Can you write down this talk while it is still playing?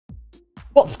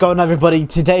What's going on, everybody?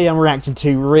 Today I'm reacting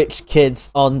to rich kids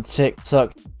on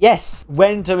TikTok. Yes,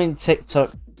 when doing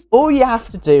TikTok, all you have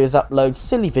to do is upload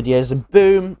silly videos and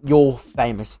boom, you're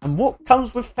famous. And what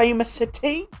comes with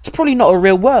famousity? It's probably not a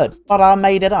real word, but I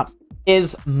made it up.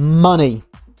 Is money.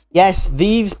 Yes,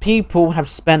 these people have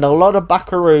spent a lot of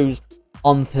buckaroos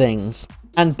on things.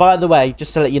 And by the way,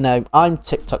 just to let you know, I'm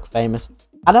TikTok famous.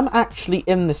 And I'm actually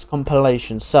in this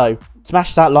compilation. So,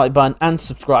 smash that like button and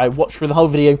subscribe. Watch through the whole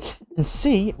video and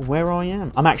see where I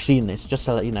am. I'm actually in this, just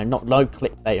to let you know. Not low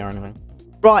clickbait or anything.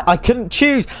 Right, I couldn't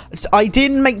choose. I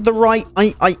didn't make the right...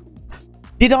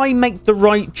 Did I make the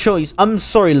right choice? I'm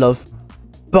sorry, love.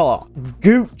 But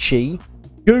Gucci,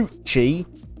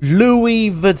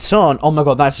 Louis Vuitton. Oh my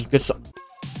god, that's a good song.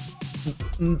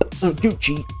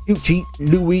 Gucci,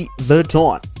 Louis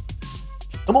Vuitton.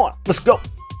 Come on, let's go.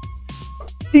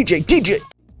 DJ.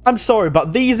 I'm sorry,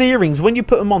 but these earrings, when you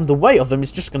put them on, the weight of them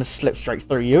is just going to slip straight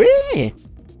through you. Hey,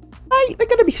 they're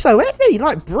going to be so heavy,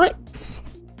 like bricks.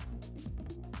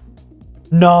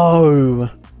 No.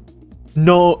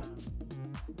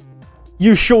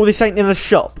 You sure this ain't in a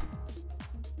shop?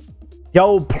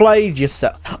 Yo, played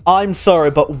yourself. I'm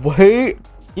sorry, but who?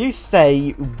 You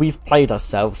say we've played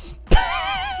ourselves.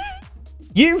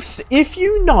 If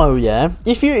you know, yeah.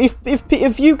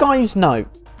 If you guys know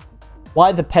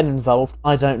why the pen involved,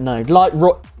 I don't know. Like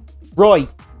Roy,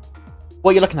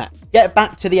 what are you looking at? Get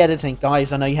back to the editing,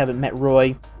 guys. I know you haven't met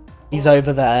Roy. He's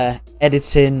over there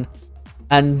editing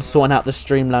and sorting out the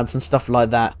Streamlabs and stuff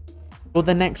like that for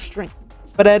the next stream.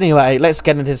 But anyway, let's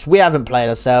get into this. We haven't played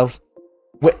ourselves.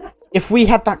 If we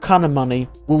had that kind of money,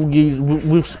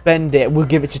 we'll spend it. We'll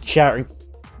give it to charity.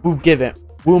 We'll give it.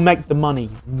 We'll make the money.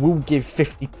 We'll give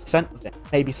 50% of it,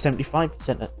 maybe 75%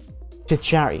 of it to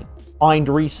charity. Find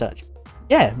research.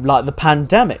 Yeah, like the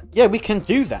pandemic. Yeah, we can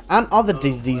do that. And other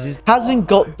diseases hasn't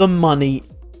got the money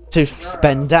to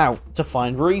spend out to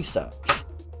find research.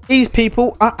 These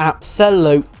people are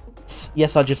absolute...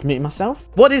 Yes, I just muted myself.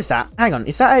 What is that? Hang on.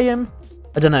 Is that a...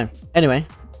 I don't know. Anyway.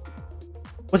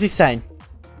 What's he saying?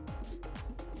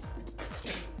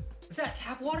 Is that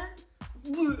tap water?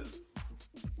 I'm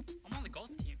on the golf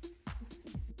team.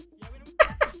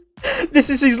 This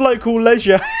is his local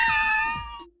leisure.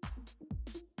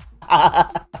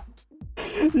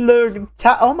 Look,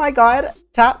 oh my god,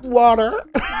 tap water.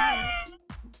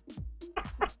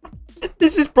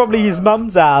 This is probably his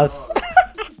mum's house.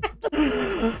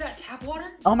 Is that tap water?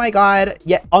 Oh my god,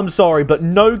 yeah, I'm sorry, but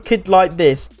no kid like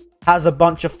this has a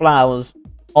bunch of flowers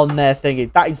on their thingy.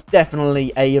 That is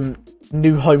definitely a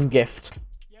new home gift.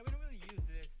 Yeah, we don't really use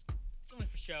this. It's only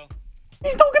for show.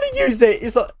 He's not gonna use it.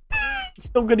 It's like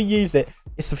he's not gonna use it.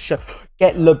 It's for show.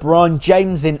 Get LeBron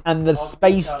James in and the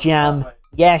Space Jam.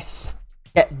 Yes,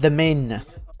 get them in.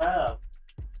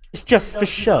 It's just for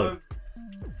show.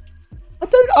 I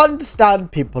don't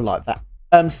understand people like that.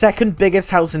 Second biggest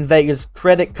house in Vegas,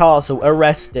 Credit Castle,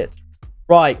 arrested.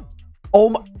 Right.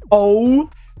 Oh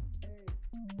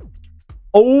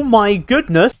my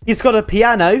goodness. He's got a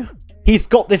piano. He's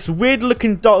got this weird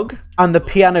looking dog. And the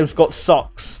piano's got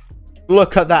socks.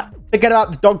 Look at that. Forget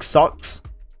about the dog socks.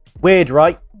 Weird,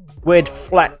 right? Weird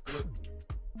flex.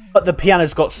 But the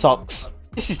piano's got socks.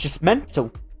 This is just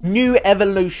mental. New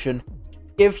evolution.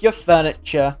 Give your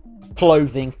furniture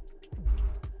clothing.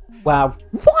 Wow.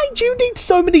 Why do you need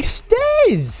so many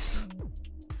stairs?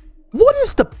 What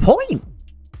is the point?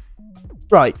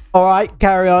 Right. Alright,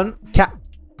 carry on.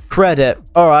 Credit.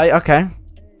 Alright, okay.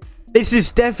 This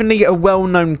is definitely a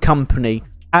well-known company.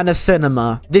 And a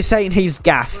cinema. This ain't his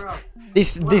gaff.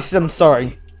 This, I'm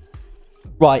sorry.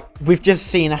 Right, we've just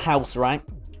seen a house, right?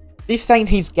 This ain't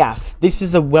his gaff. This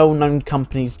is a well-known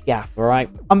company's gaff,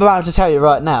 alright? I'm about to tell you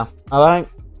right now, alright?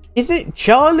 Is it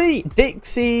Charlie,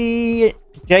 Dixie,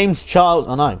 James Charles?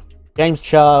 Oh no. James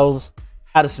Charles,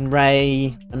 Addison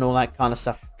Ray, and all that kind of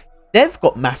stuff. They've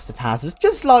got massive houses,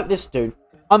 just like this dude.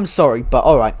 I'm sorry, but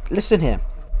alright, listen here.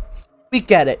 We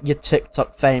get it, you're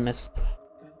TikTok famous.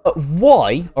 But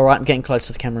why? Alright, I'm getting close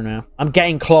to the camera now. I'm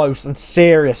getting close and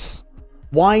serious.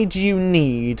 Why do you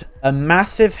need a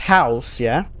massive house,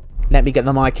 yeah? Let me get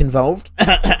the mic involved.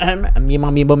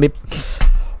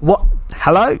 What?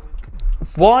 Hello?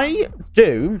 Why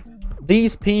do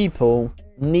these people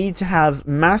need to have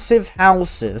massive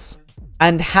houses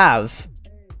and have...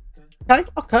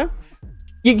 Okay.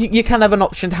 You can have an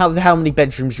option to have how many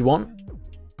bedrooms you want.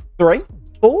 3?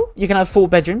 4? You can have 4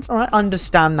 bedrooms. Alright,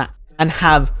 understand that. And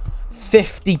have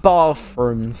 50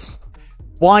 bathrooms.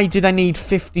 Why do they need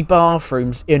 50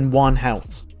 bathrooms in one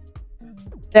house?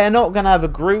 They're not going to have a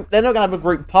group. They're not going to have a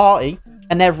group party.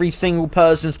 And every single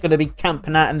person's going to be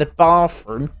camping out in the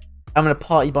bathroom, having a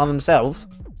party by themselves.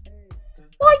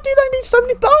 Why do they need so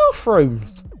many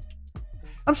bathrooms?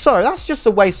 I'm sorry, that's just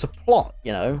a waste of plot,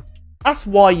 you know. That's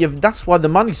why the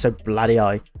money's so bloody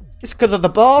high. It's because of the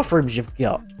bathrooms you've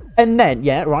got. And then,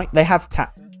 yeah, right, they have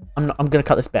taps. I'm gonna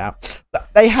cut this bit out. But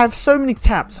they have so many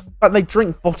taps, but they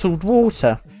drink bottled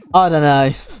water. I don't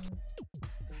know.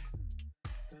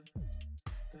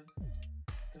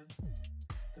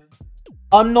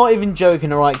 I'm not even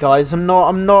joking, alright guys. I'm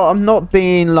not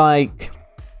being like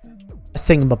a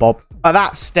thingamabob. But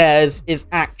that stairs is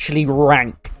actually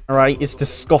rank, alright? It's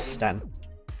disgusting.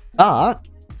 But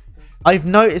I've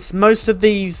noticed most of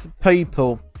these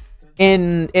people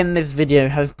in this video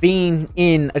have been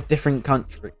in a different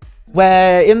country.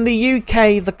 Where in the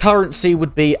UK, the currency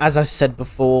would be, as I said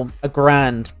before,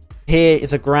 £1. Here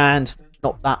is £1,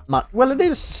 not that much. Well, it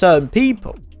is certain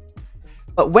people.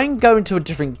 But when going to a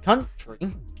different country,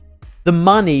 the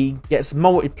money gets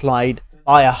multiplied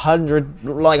by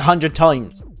 100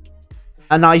 times.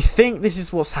 And I think this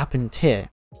is what's happened here.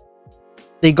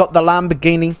 They got the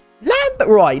Lamborghini.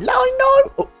 Right,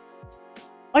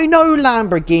 I know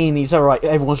Lamborghinis. Alright,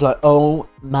 everyone's like, oh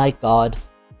my god.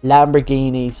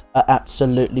 Lamborghinis are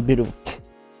absolutely beautiful.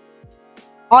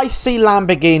 I see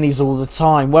Lamborghinis all the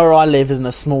time. Where I live is in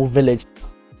a small village.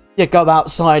 You go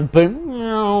outside,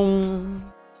 boom.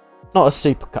 Not a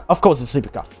supercar. Of course it's a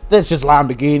supercar. There's just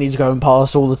Lamborghinis going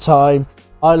past all the time.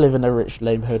 I live in a rich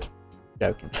neighborhood.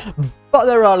 Joking. But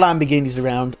there are Lamborghinis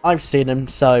around. I've seen them.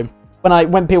 So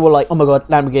when people are like, oh my god,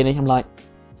 Lamborghini, I'm like,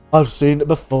 I've seen it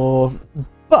before.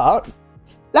 But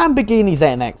Lamborghinis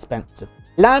ain't that expensive.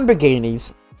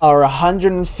 Lamborghinis are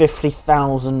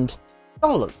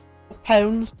 $150,000.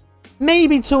 Pounds.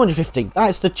 Maybe 250.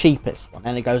 That's the cheapest one.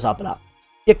 And it goes up and up.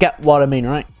 You get what I mean,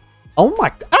 right? Oh my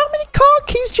god. How many car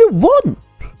keys do you want?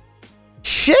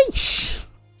 Sheesh.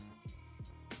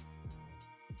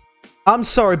 I'm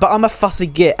sorry, but I'm a fussy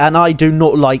git. And I do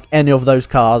not like any of those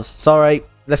cars. Sorry.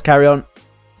 Let's carry on.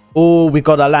 Oh, we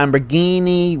got a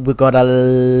Lamborghini. We got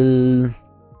a...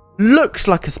 Looks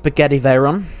like a spaghetti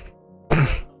Veyron.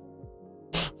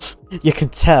 You can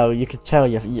tell. A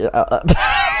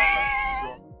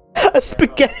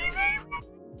spaghetti Veyron.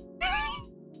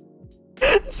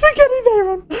 Spaghetti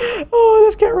Veyron. Oh,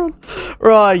 let's get on.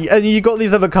 Right, and you got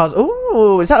these other cars.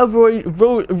 Oh, is that a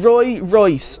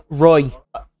Roy?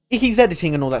 He's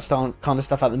editing and all that kind of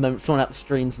stuff at the moment, sorting out the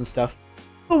streams and stuff.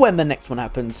 But when the next one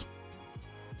happens,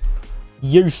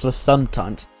 useless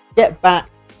sometimes. Get back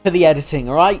to the editing,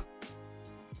 all right?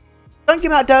 Don't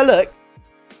give me that dirty look.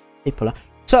 People are.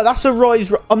 So that's a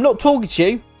Rolls. I'm not talking to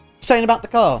you. I'm saying about the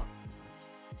car.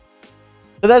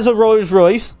 So there's a Rolls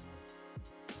Royce.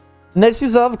 And there's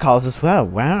these other cars as well.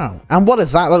 Wow. And what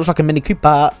is that? That looks like a Mini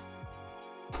Cooper.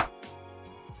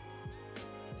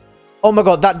 Oh my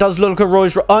god, that does look like a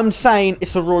Rolls Royce. I'm saying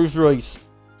it's a Rolls Royce.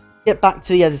 Get back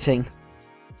to the editing.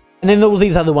 And then all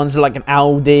these other ones are like an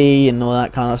Audi and all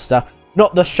that kind of stuff.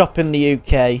 Not the shop in the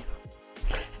UK.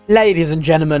 Ladies and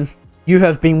gentlemen, you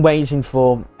have been waiting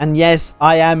for. And yes,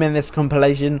 I am in this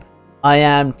compilation. I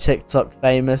am TikTok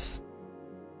famous.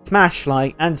 Smash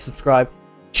like and subscribe.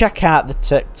 Check out the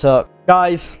TikTok.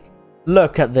 Guys,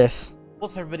 look at this.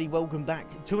 What's up, everybody? Welcome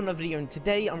back to another video. And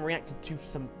today I'm reacting to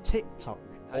some TikTok.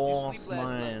 Oh,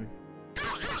 man.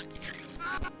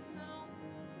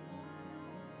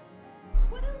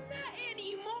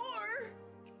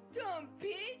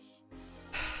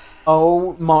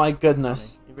 Oh my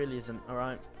goodness. It really isn't,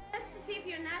 alright? Just to see if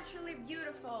you're naturally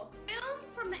beautiful. Film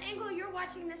from the angle you're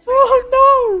watching this.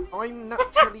 Oh no! I'm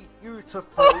naturally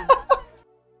beautiful.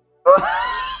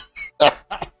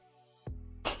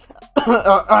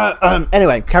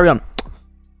 Anyway, carry on.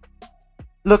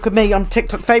 Look at me, I'm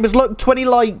TikTok famous. Look, 20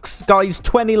 likes, guys,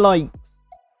 20 likes.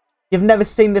 You've never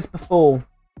seen this before.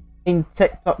 In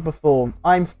TikTok before.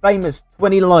 I'm famous.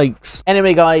 20 likes.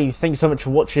 Anyway, guys, thank you so much for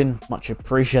watching. Much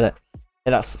appreciate it. Hit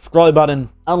that subscribe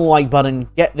button and like button.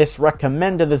 Get this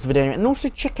recommended this video. And also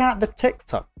check out the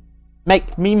TikTok.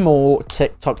 Make me more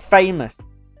TikTok famous.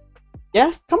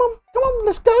 Yeah? Come on,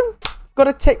 let's go. I've got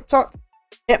a TikTok.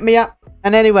 Hit me up.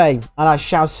 And anyway, and I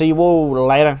shall see you all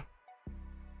later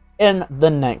in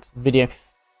the next video.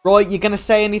 Roy, you gonna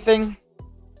say anything?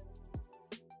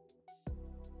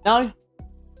 No?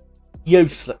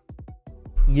 Useless.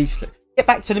 Get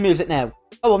back to the music now.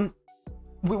 Go on.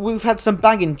 We've had some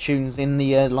banging tunes in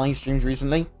the live streams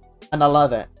recently, and I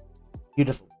love it.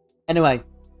 Beautiful. Anyway,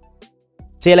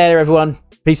 see you later, everyone.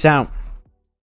 Peace out.